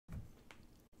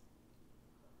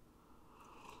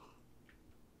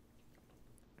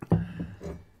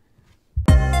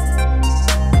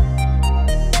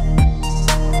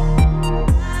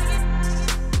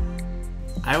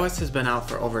iOS has been out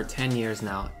for over 10 years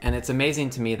now, and it's amazing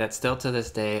to me that still to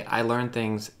this day I learn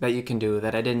things that you can do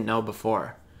that I didn't know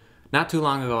before. Not too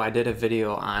long ago I did a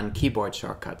video on keyboard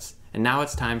shortcuts, and now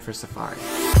it's time for Safari.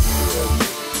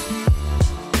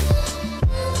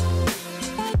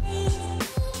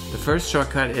 The first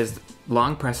shortcut is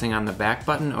long pressing on the back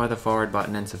button or the forward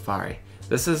button in Safari.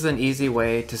 This is an easy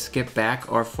way to skip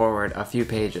back or forward a few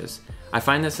pages. I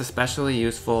find this especially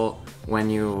useful when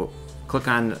you click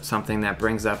on something that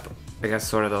brings up, I guess,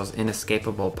 sort of those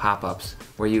inescapable pop-ups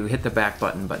where you hit the back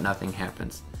button but nothing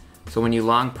happens. So when you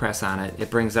long press on it, it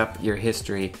brings up your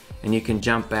history and you can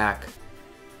jump back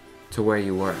to where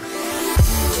you were.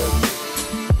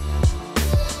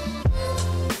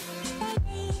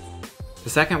 The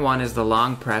second one is the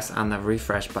long press on the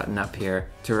refresh button up here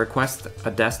to request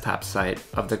a desktop site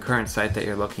of the current site that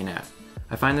you're looking at.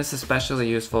 I find this especially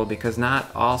useful because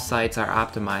not all sites are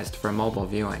optimized for mobile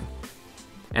viewing,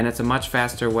 and it's a much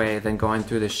faster way than going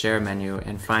through the share menu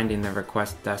and finding the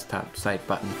request desktop site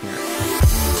button here.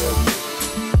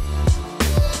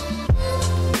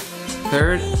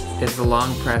 Third is the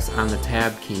long press on the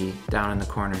tab key down in the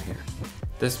corner here.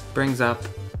 This brings up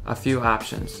a few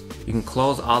options. You can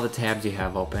close all the tabs you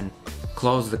have open,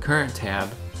 close the current tab,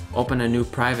 open a new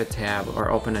private tab, or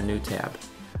open a new tab.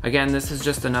 Again, this is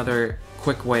just another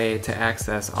quick way to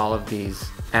access all of these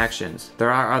actions.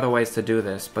 There are other ways to do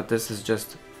this, but this is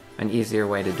just an easier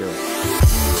way to do it.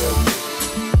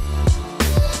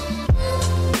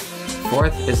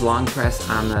 Fourth is long press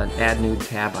on the Add New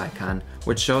Tab icon,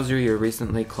 which shows you your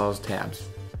recently closed tabs.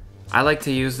 I like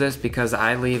to use this because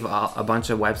I leave a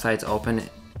bunch of websites open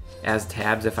as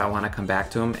tabs if I want to come back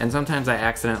to them, and sometimes I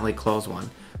accidentally close one.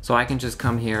 So I can just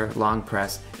come here, long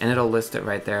press, and it'll list it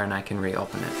right there and I can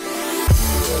reopen it.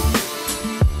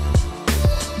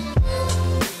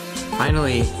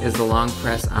 Finally is the long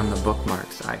press on the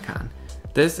bookmarks icon.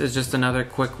 This is just another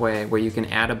quick way where you can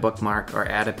add a bookmark or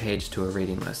add a page to a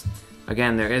reading list.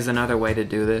 Again, there is another way to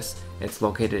do this. It's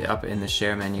located up in the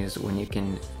share menus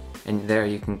and there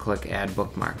you can click add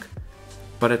bookmark.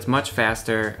 But it's much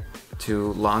faster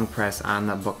to long press on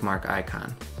the bookmark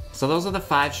icon. So those are the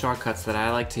 5 shortcuts that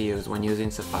I like to use when using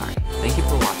Safari. Thank you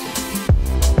for watching.